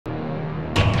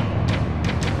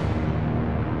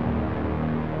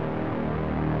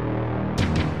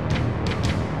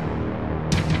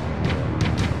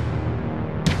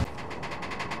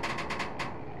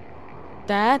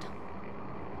Dad?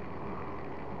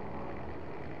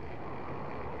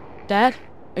 Dad?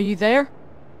 Are you there?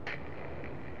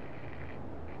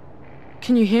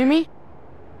 Can you hear me?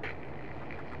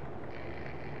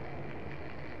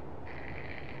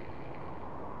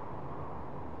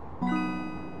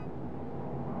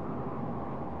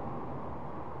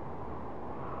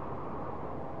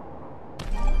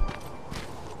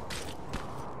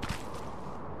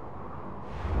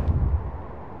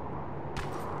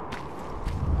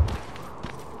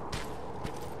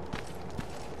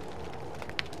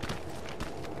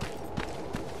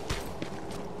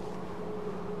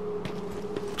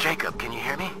 Jacob, can you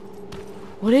hear me?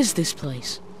 What is this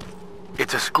place?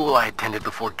 It's a school I attended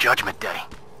before Judgment Day.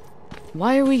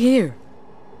 Why are we here?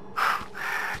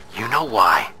 You know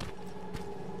why?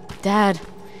 Dad,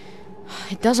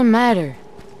 it doesn't matter.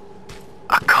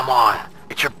 Come on.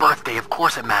 It's your birthday, of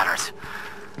course it matters.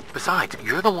 Besides,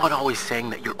 you're the one always saying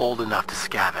that you're old enough to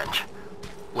scavenge.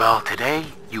 Well, today,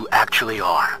 you actually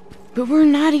are. But we're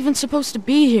not even supposed to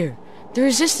be here. The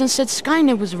Resistance said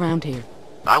Skynet was around here.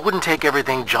 I wouldn't take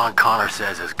everything John Connor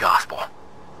says as gospel.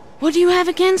 What do you have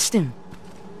against him?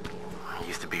 He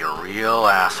used to be a real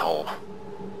asshole.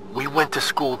 We went to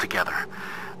school together.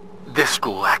 This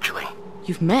school, actually.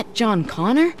 You've met John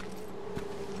Connor?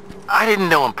 I didn't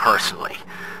know him personally,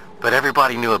 but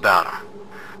everybody knew about him.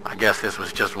 I guess this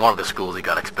was just one of the schools he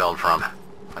got expelled from.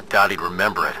 I doubt he'd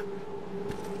remember it.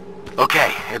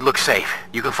 Okay, it looks safe.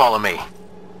 You can follow me.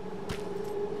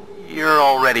 You're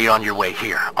already on your way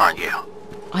here, aren't you?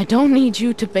 I don't need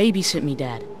you to babysit me,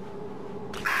 Dad.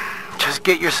 Just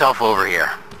get yourself over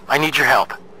here. I need your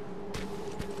help.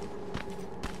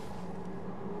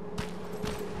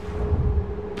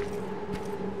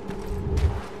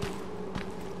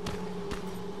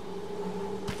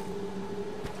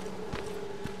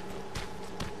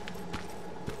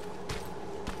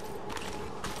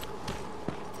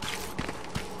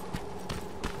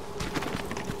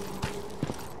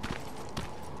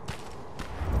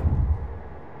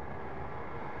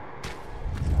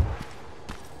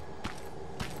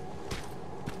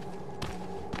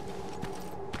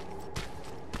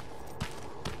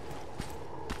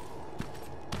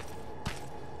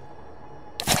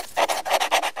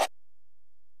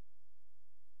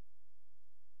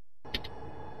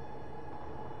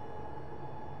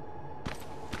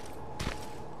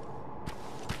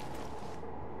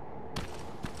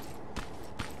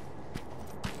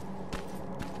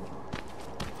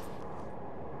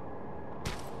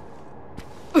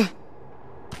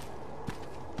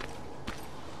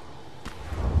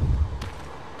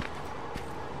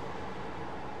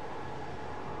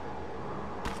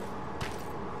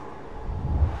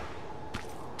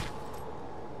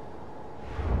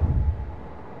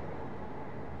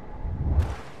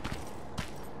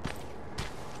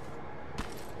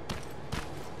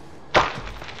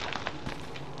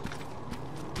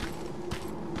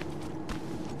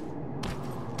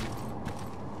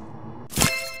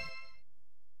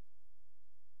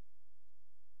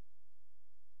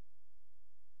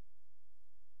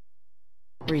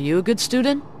 Were you a good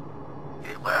student?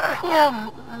 Yeah,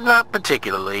 not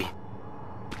particularly.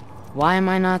 Why am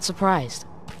I not surprised?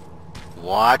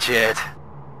 Watch it.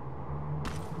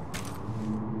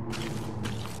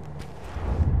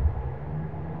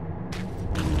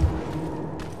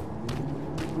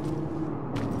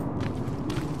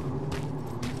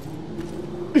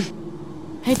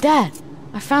 Hey, Dad,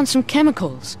 I found some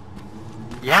chemicals.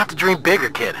 You have to dream bigger,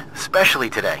 kid. Especially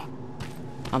today.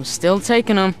 I'm still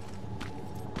taking them.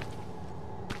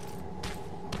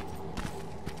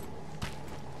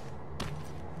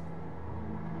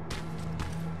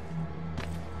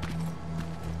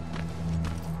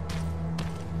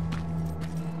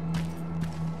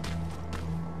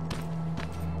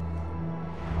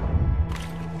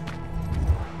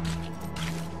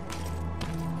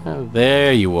 Oh,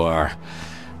 there you are.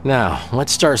 Now,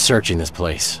 let's start searching this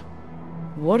place.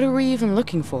 What are we even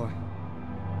looking for?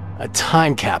 A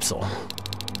time capsule.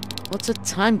 What's a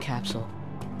time capsule?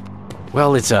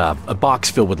 Well, it's a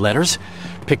box filled with letters,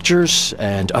 pictures,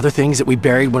 and other things that we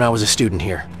buried when I was a student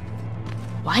here.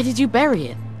 Why did you bury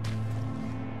it?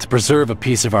 To preserve a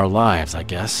piece of our lives, I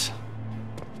guess.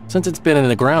 Since it's been in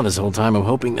the ground this whole time, I'm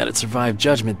hoping that it survived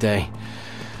Judgment Day.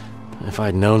 If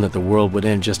I'd known that the world would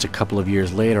end just a couple of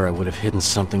years later, I would have hidden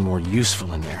something more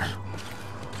useful in there.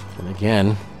 And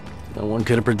again, no one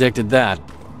could have predicted that.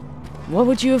 What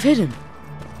would you have hidden?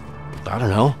 I don't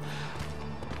know.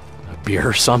 A beer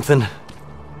or something?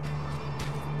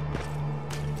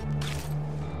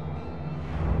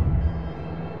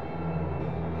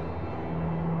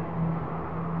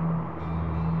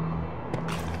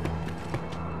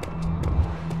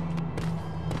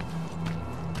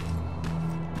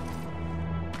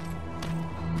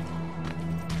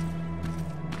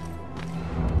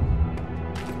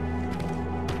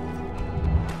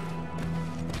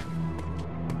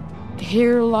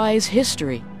 here lies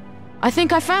history. I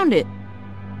think I found it.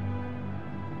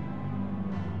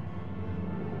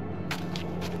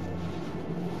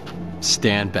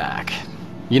 Stand back.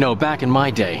 You know, back in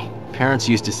my day, parents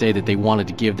used to say that they wanted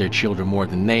to give their children more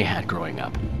than they had growing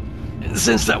up. And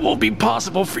since that won't be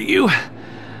possible for you,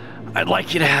 I'd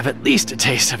like you to have at least a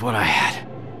taste of what I had.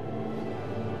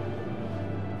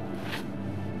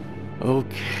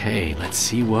 Okay, let's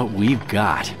see what we've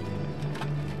got.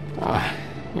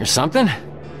 Here's something?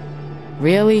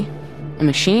 Really? A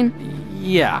machine?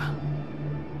 Yeah.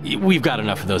 We've got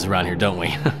enough of those around here, don't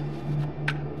we?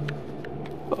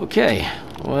 Okay,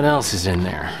 what else is in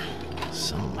there?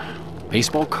 Some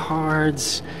baseball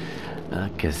cards, a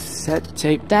cassette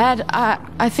tape. Dad,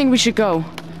 I think we should go.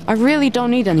 I really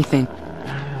don't need anything.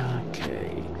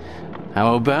 Okay.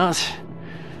 How about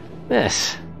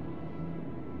this?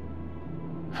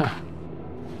 Huh.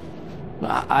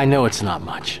 I know it's not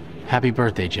much. Happy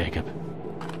birthday, Jacob.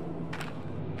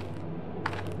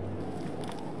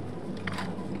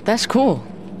 That's cool.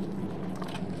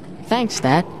 Thanks,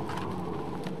 Dad.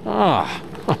 Oh,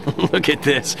 look at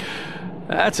this.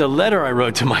 That's a letter I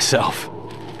wrote to myself.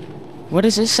 What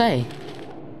does it say?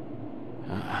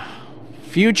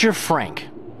 Future Frank.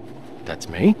 That's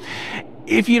me.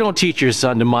 If you don't teach your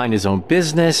son to mind his own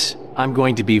business, I'm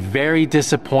going to be very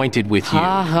disappointed with you.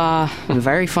 Ha ha.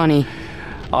 Very funny.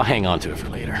 I'll hang on to it for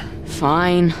later.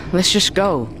 Fine. Let's just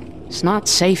go. It's not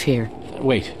safe here.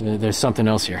 Wait, there's something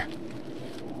else here.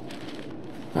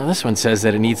 Now, this one says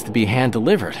that it needs to be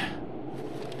hand-delivered.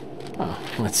 Oh,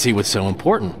 let's see what's so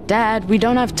important. Dad, we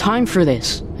don't have time for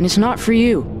this, and it's not for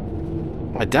you.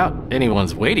 I doubt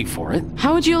anyone's waiting for it.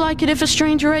 How would you like it if a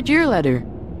stranger read your letter?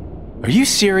 Are you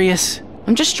serious?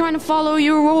 I'm just trying to follow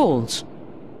your rules.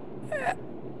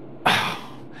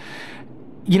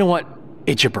 You know what?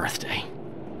 It's your birthday.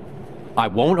 I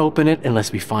won't open it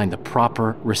unless we find the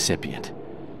proper recipient.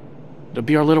 It'll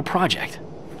be our little project.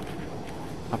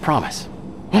 I promise.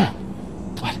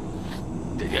 What?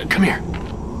 Come here.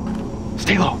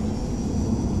 Stay low.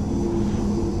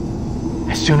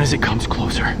 As soon as it comes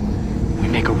closer, we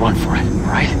make a run for it,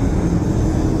 all right?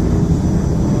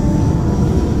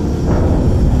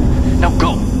 Now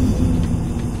go!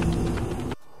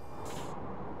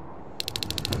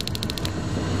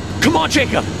 Come on,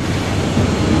 Jacob!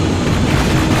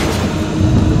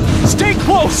 Stay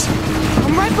close!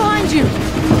 I'm right behind you!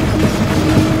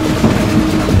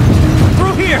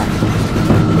 Through here!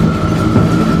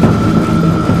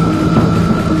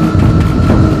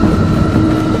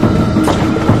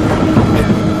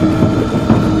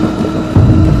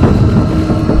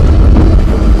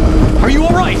 Are you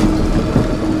all right?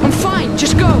 I'm fine,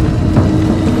 just go!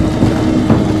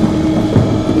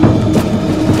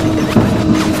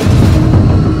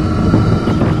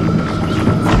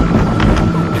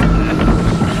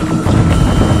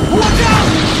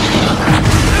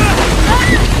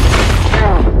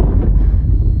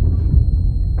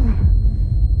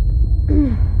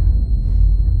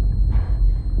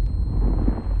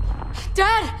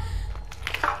 Dad!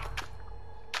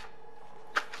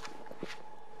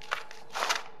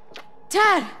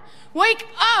 Dad! Wake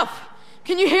up!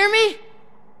 Can you hear me?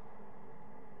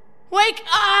 Wake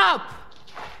up!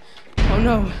 Oh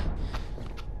no.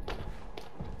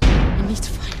 I need to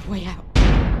find a way out.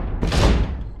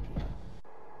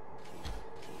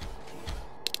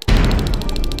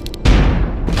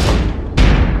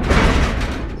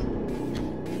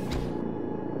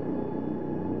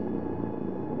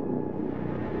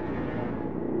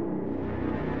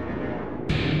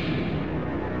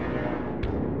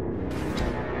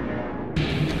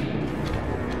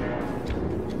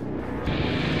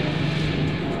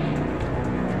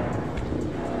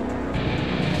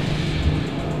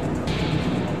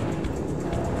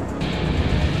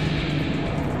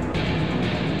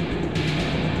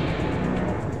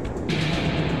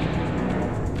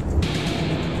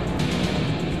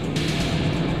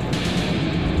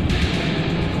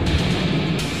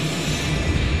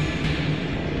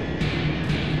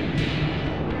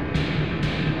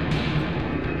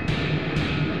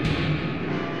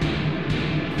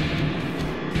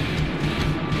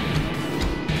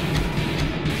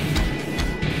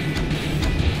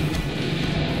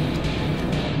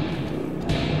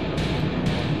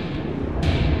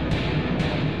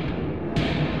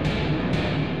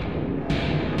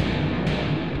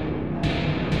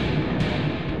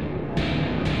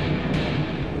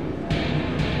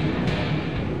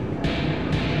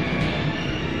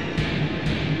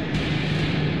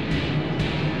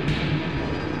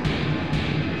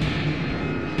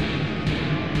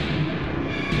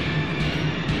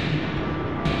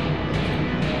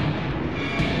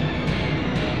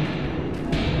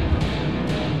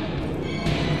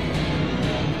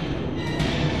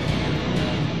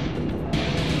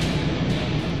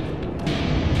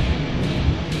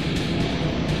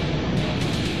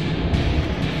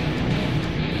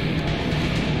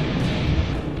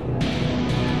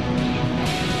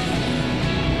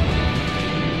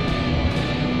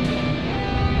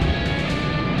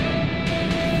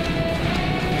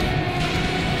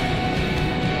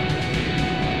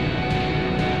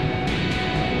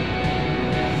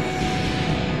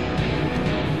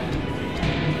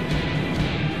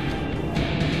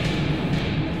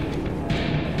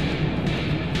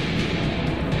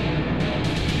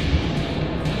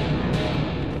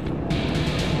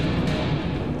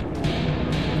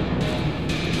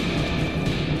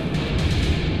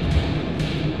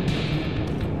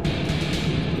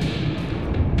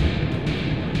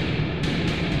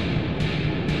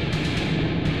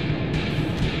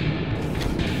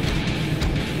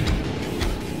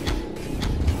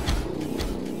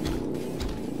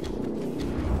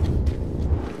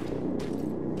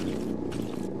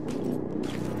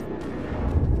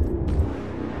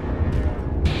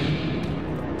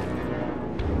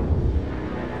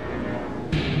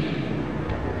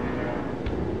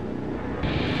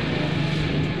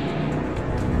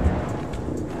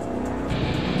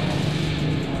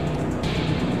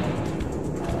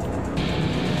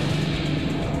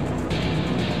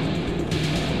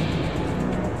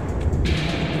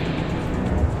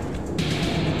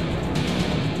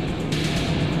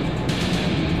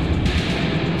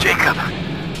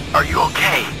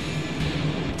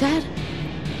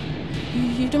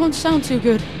 don't sound too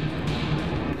good.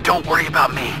 Don't worry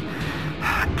about me.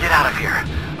 Get out of here.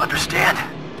 Understand?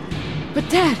 But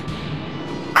Dad...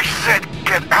 I said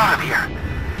get out of here.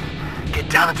 Get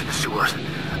down into the sewers.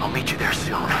 I'll meet you there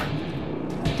soon.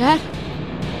 Dad?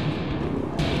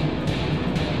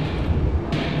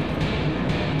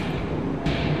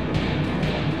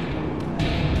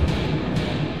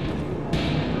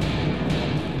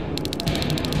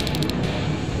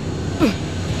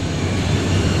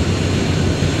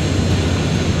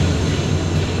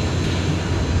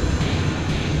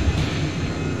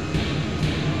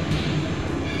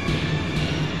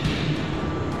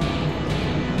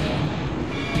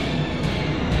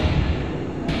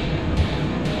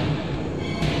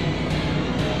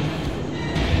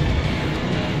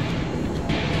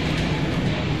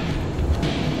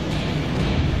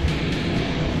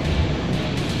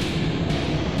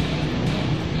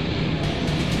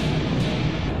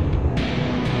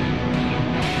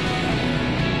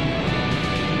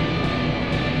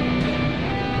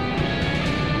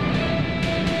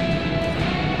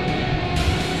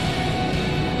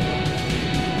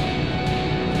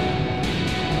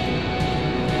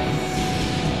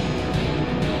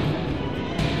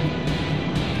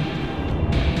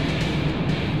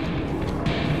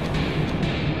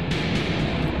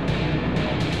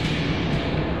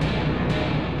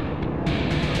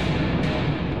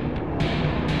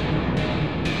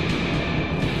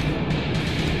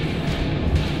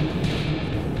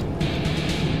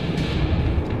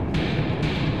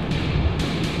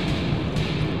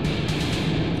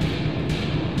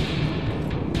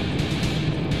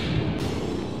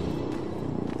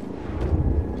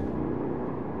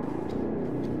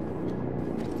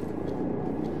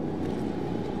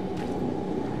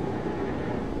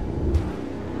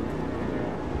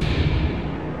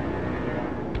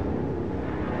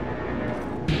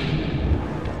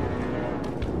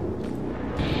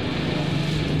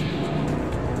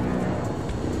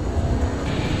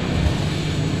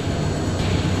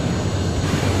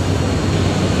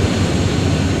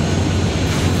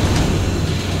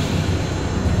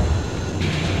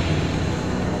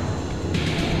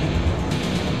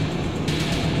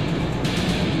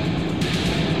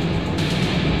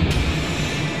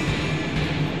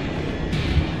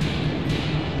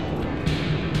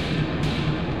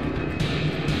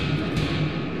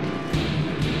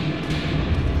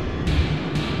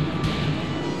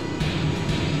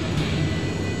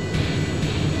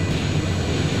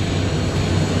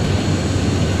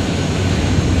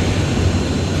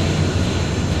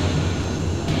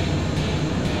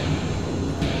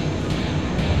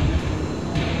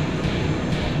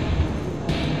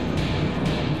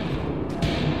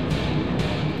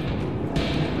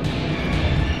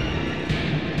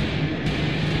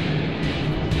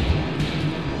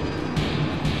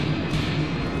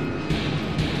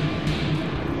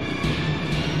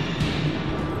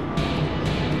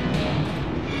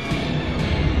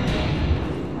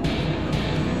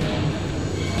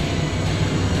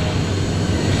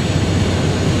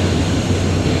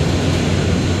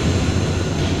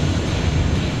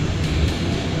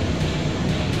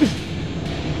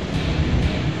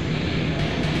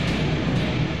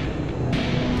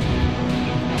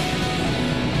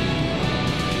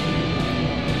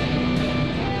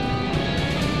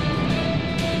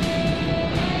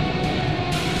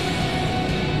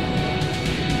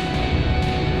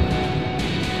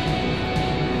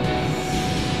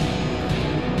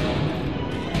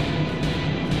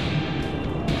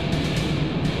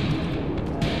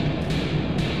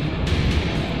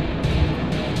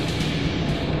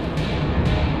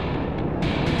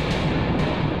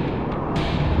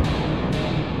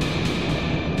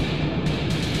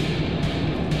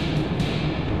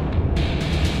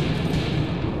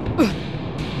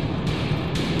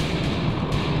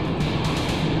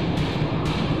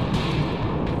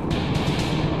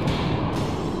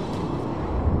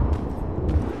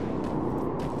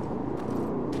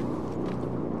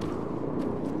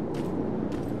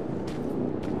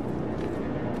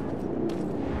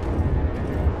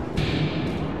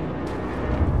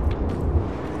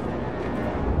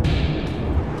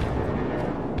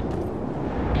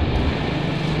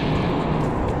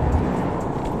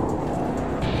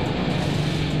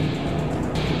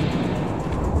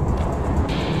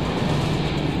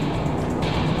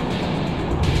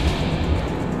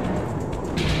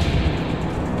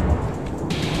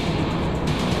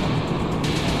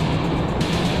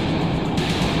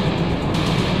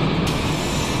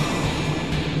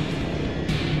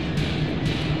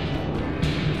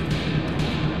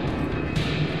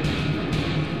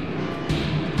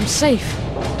 safe.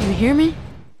 Do you hear me?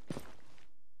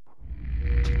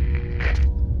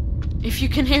 If you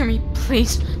can hear me,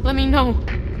 please, let me know.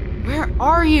 Where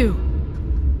are you?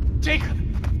 Jacob!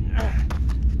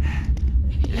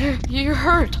 You're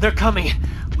hurt. They're coming.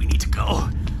 We need to go.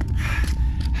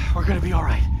 We're gonna be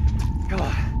alright. Come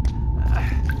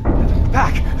on.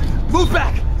 Back! Move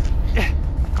back!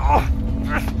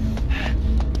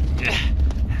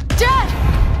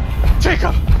 Dad!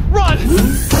 Jacob! Run!